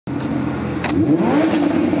So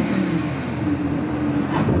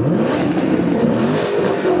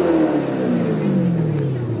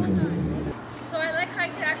I like how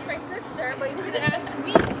you could ask my sister, but you could ask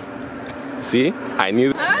me. See? I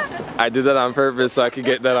knew. Huh? I did that on purpose so I could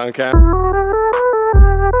get that on camera.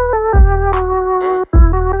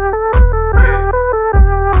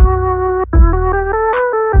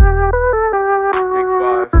 Big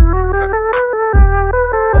five.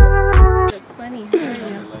 That's funny. How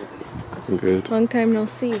are you? I'm good. Long time no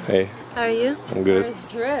see. Hey. How are you? I'm good. Nice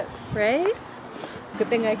drip, right? Good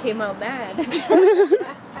thing I came out mad.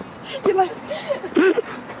 You're like,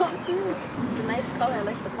 it's a nice color. I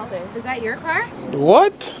like the color. Is that your car?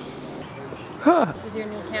 What? Huh. This is your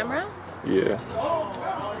new camera? Yeah.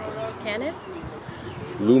 Canon?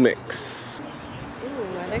 Lumix.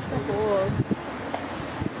 Ooh, I like the gold.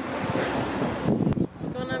 What's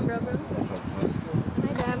going on, bro?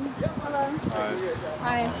 Hi, Dad. Hello.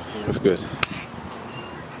 Hi. That's good.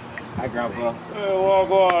 Hi, Grandpa. Hey, walk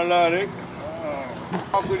on, Lonnie.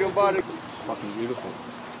 Walk with your body. Fucking beautiful.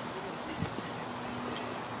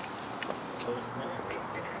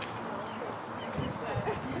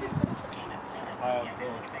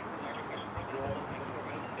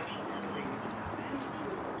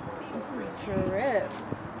 This is drip.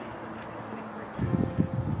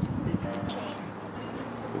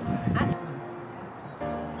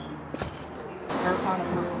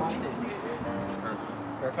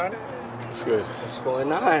 It's good. What's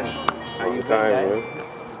going on? How you Time, man.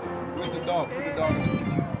 Where's the dog? Put the dog in.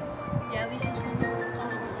 Yeah, Alicia's coming.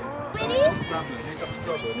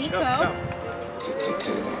 Nico.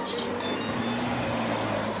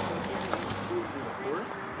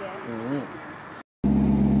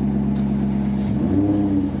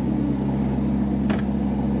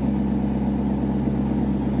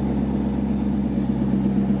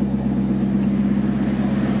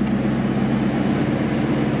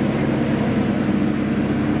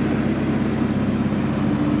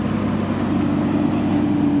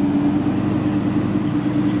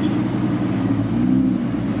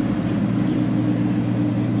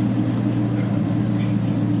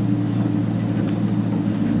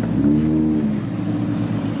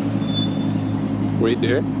 Wait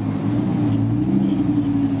there.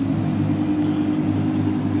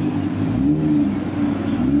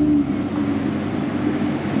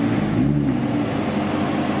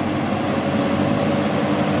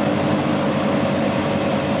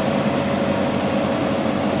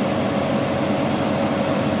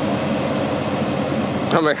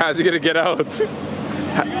 I'm like, how's he gonna get out?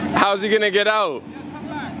 How's he gonna get out?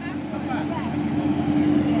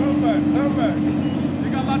 Come back. They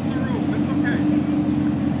got lots of room. It's okay.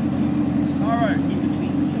 All right.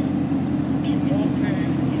 Okay.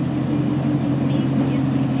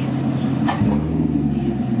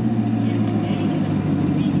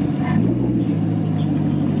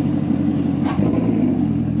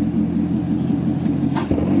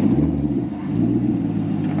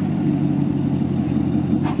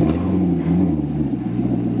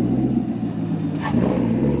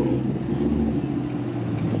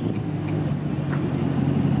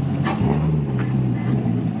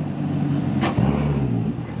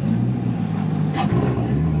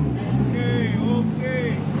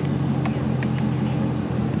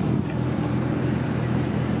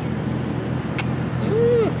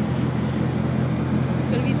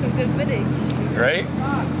 Good footage. Right?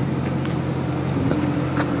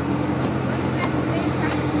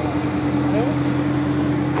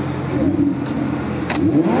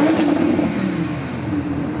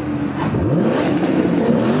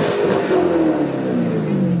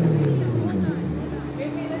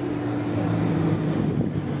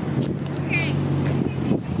 Okay.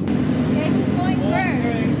 Okay, who's going first?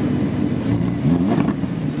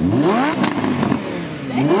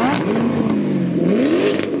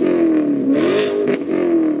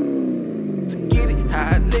 Get it how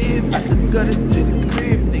I live, out the gutter to the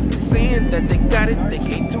crib. Niggas saying that they got it, they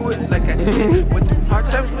can't do it like I did. Went through hard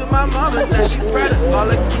times with my mama, now she proud of all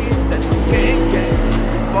her kids. That's some gang gang,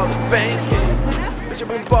 we ballin' bangin'. Bitch, I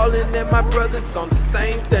been ballin' and my brothers on the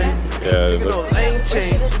same thing. Yeah, Nigga no lane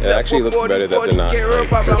change. it actually looks better that they're not. Care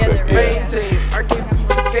about my main team. I can't be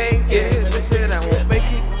the gang, yeah. They said I won't make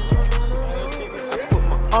it. I put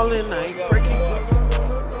my all in, I ain't breaking.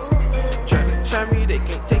 Tryna try me, they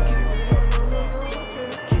can't take it.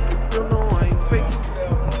 Keep it real, no, I ain't faking.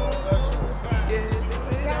 Yeah, they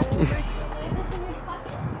said I won't make it.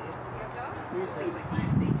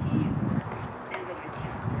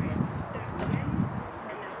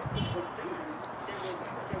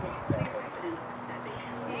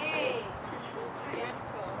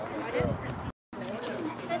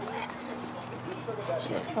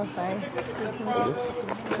 Oh, sorry. This?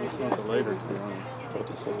 It's not the lighter, to be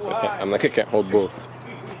honest. I'm like, I can't hold both.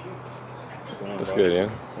 That's good, yeah?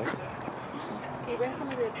 Can you bring some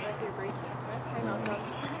of your, like, your bracelet? I know, no.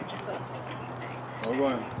 We're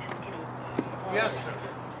going. Yes, sir.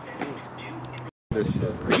 This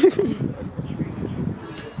shit.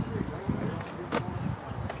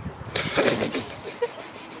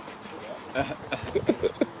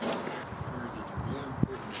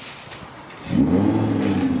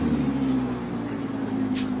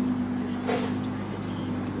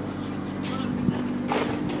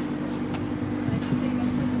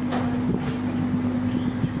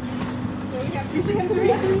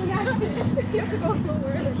 You have to go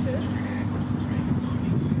lower like this.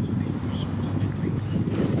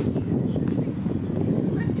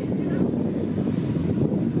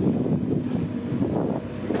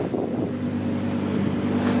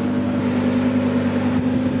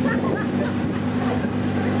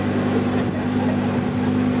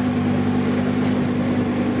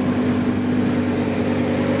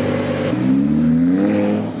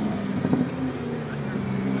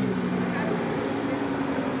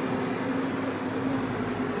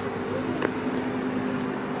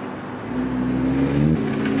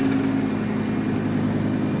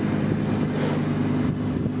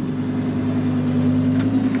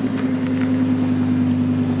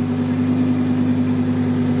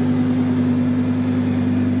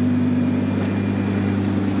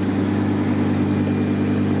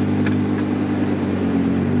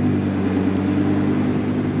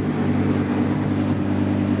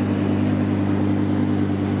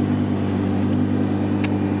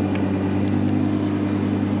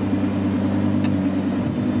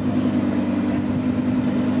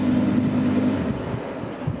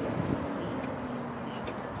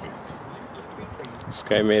 This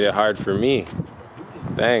guy made it hard for me.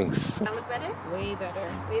 Thanks. That look better? Way better.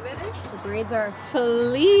 Way better? The braids are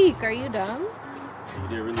fleek. Are you dumb? You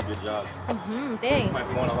did a really good job. Thanks. My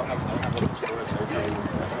phone, I don't have a storage.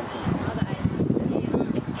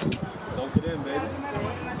 Soak it in, baby.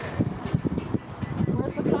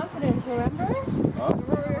 Where's the confidence, remember? Huh?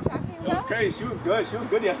 Remember what we were talking It was about? crazy. She was good. She was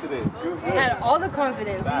good yesterday. She was I good. had all the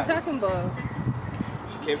confidence. What are you Facts. talking about?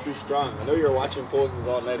 She came through strong. I know you were watching poses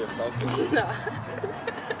all night or something. No.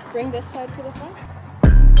 Bring this side to the front.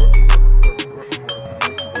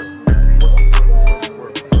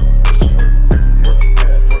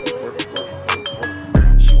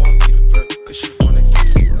 She want me to flirt, cause she wanna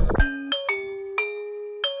get it.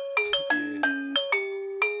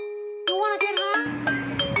 You wanna get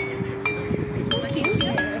high?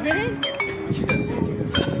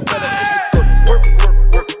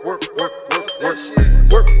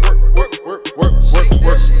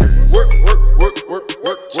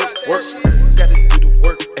 Gotta do the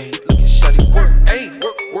work, ayy. Look at Shawty work, ayy.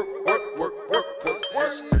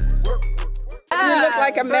 You look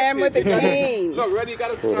like a man with a cane. Look, ready? You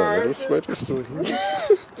gotta Hold on, is start. this sweater still here?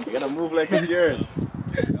 You gotta move like it's yours.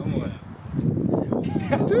 Come on.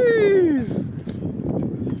 Jeez!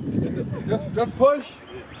 Just push.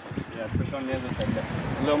 Yeah, push on the other side.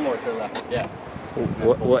 A little more to the left. Yeah.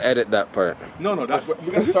 We'll edit that part. No, we're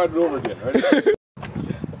gonna start it over again, right?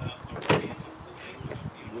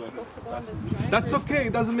 That's okay.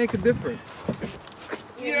 It doesn't make a difference.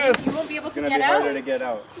 Yes. You won't be able It's to gonna get be harder out. to get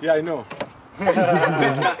out. Yeah, I know.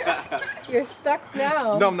 You're stuck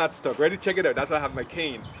now. No, I'm not stuck. Ready? Check it out. That's why I have my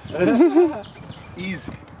cane.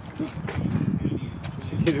 Easy.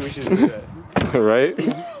 We should do that. Right?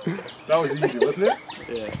 That was easy, wasn't it?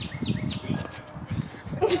 Yeah.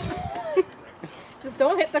 Just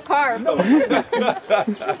don't hit the car.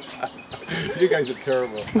 You guys are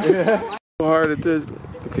terrible. How hard it is.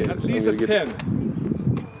 Okay. At least a 10.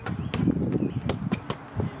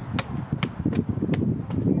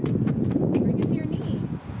 Bring it to your knee.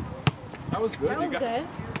 That was good. That You was got- good.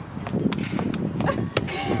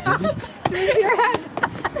 Do it to your head.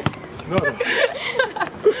 No.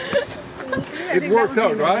 It worked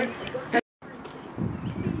out, right? That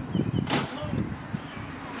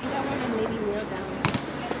one and maybe kneel down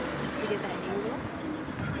to get that angle.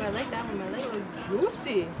 But I like that one. My leg was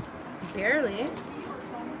juicy. Barely.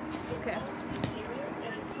 Okay.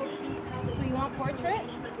 So you want portrait?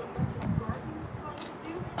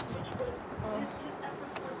 Oh.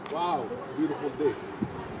 Wow, it's a beautiful day.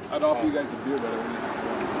 I'd offer you guys a beer, but I only have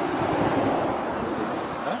one.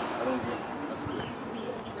 Huh? I don't drink. That's good.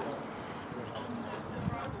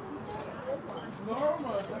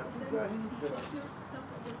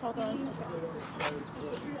 Hold on.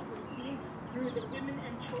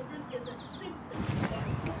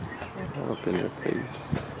 All up in your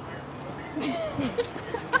face.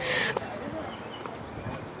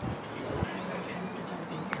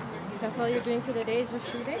 That's all you're doing for the day is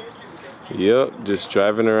just shooting? Yep, just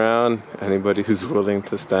driving around. Anybody who's willing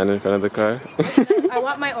to stand in front of the car. I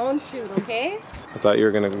want my own shoot, okay? I thought you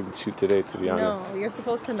were gonna shoot today, to be honest. No, you're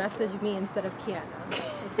supposed to message me instead of Kiana,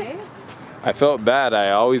 okay? I felt bad.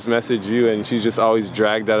 I always message you and she's just always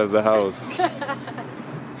dragged out of the house.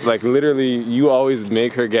 Like literally, you always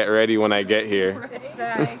make her get ready when I get here. It's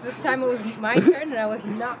facts. This time it was my turn and I was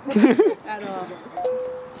not prepared at all.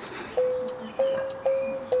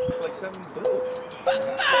 Like $7.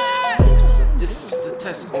 This is just a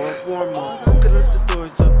test or a warm-up. Who can lift the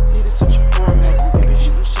doors up? Need to switch your form up. Maybe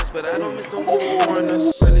shooting shots, but I don't miss no need to warn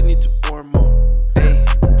us. Really need to warm up. Hey,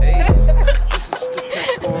 hey. This is just a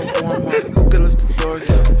test or a warm-up. Who can lift the doors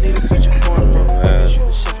up? Need to switch your form up. Maybe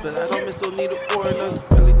shooting shots, but I don't miss no need to warn us.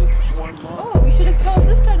 Really need to warm up. Oh, we should have told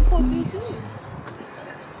this guy to pull through too.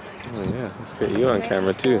 Oh yeah, let's get you on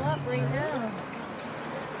camera too. Pull up right now.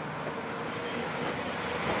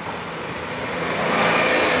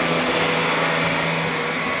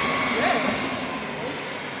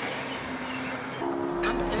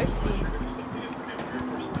 I'm thirsty.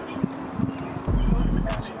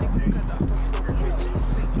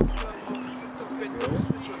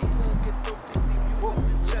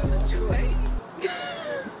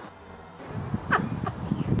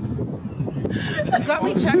 Got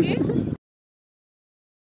me chugging?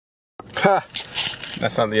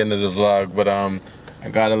 That's not the end of the vlog, but I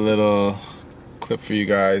got a little clip for you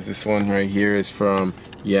guys. This one right here is from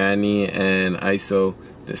Yani and ISO.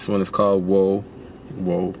 This one is called Whoa.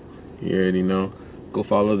 Whoa. You already know. Go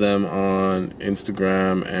follow them on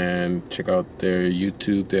Instagram and check out their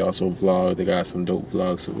YouTube. They also vlog. They got some dope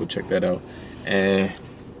vlogs, so go check that out. And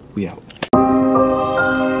we out.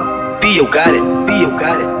 Theo got it. Theo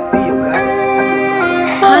got it. Theo got it.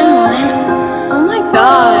 Oh my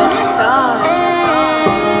god.